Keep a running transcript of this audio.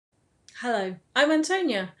Hello, I'm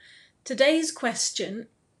Antonia. Today's question,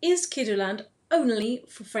 is KidooLand only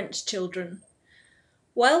for French children?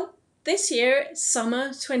 Well, this year, summer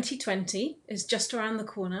 2020 is just around the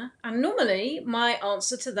corner, and normally my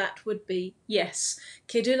answer to that would be yes.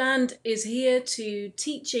 KidooLand is here to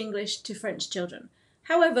teach English to French children.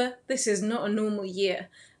 However, this is not a normal year,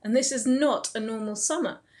 and this is not a normal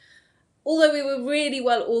summer. Although we were really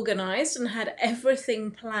well organised and had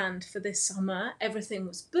everything planned for this summer, everything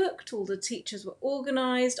was booked, all the teachers were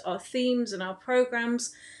organised, our themes and our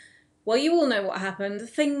programmes, well, you all know what happened.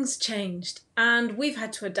 Things changed and we've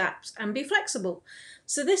had to adapt and be flexible.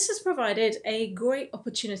 So this has provided a great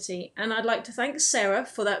opportunity, and I'd like to thank Sarah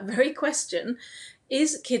for that very question.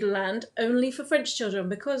 Is KidooLand only for French children?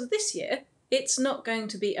 Because this year it's not going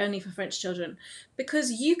to be only for French children,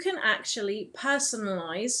 because you can actually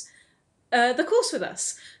personalise the course with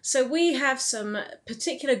us. So we have some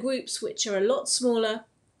particular groups which are a lot smaller.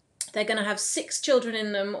 They're going to have 6 children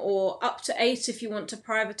in them, or up to 8 if you want to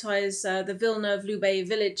privatise the Villeneuve Loubet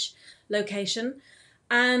village location.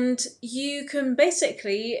 And you can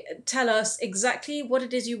basically tell us exactly what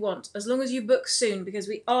it is you want, as long as you book soon, because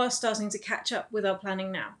we are starting to catch up with our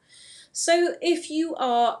planning now. So if you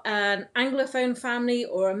are an Anglophone family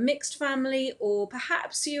or a mixed family, or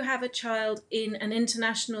perhaps you have a child in an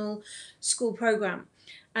international school programme,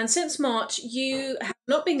 and since March you have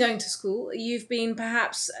not been going to school, you've been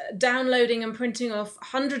perhaps downloading and printing off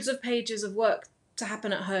hundreds of pages of work to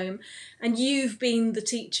happen at home, and you've been the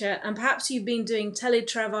teacher, and perhaps you've been doing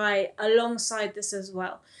télétravail alongside this as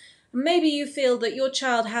well. Maybe you feel that your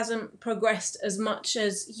child hasn't progressed as much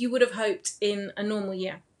as you would have hoped in a normal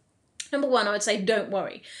year. Number one, I would say don't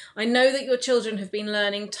worry. I know that your children have been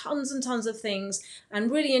learning tons and tons of things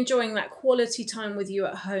and really enjoying that quality time with you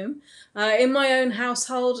at home. In my own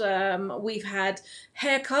household, we've had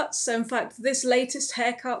haircuts. So in fact, this latest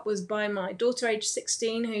haircut was by my daughter, aged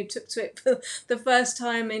 16, who took to it for the first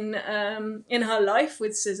time in her life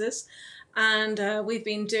with scissors. And we've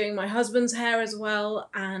been doing my husband's hair as well,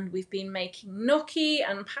 and we've been making gnocchi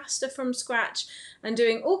and pasta from scratch and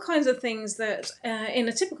doing all kinds of things that in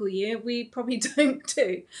a typical year we probably don't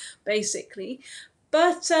do, basically.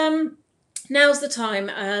 But now's the time.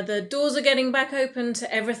 The doors are getting back open to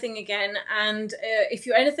everything again, and if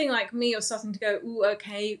you're anything like me, you're starting to go, ooh,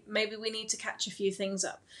 okay, maybe we need to catch a few things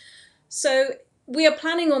up. So we are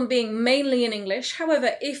planning on being mainly in English.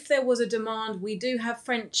 However, if there was a demand, we do have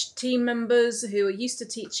French team members who are used to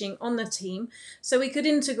teaching on the team, so we could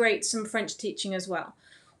integrate some French teaching as well.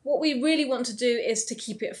 What we really want to do is to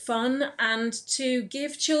keep it fun and to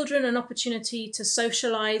give children an opportunity to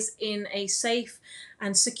socialise in a safe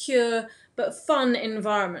and secure but fun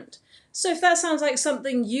environment. So if that sounds like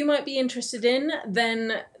something you might be interested in,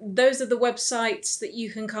 then those are the websites that you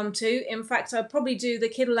can come to. In fact, I'll probably do the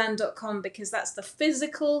KidooLand.com, because that's the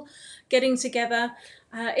physical getting together.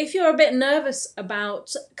 If you're a bit nervous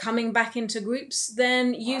about coming back into groups,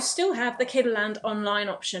 then you still have the KidooLand online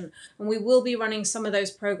option, and we will be running some of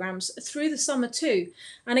those programs through the summer too.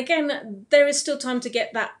 And again, there is still time to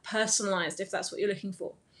get that personalised if that's what you're looking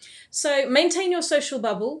for. So maintain your social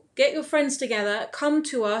bubble, get your friends together, come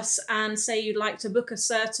to us and say you'd like to book a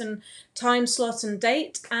certain time slot and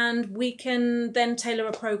date, and we can then tailor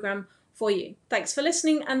a programme for you. Thanks for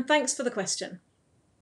listening, and thanks for the question.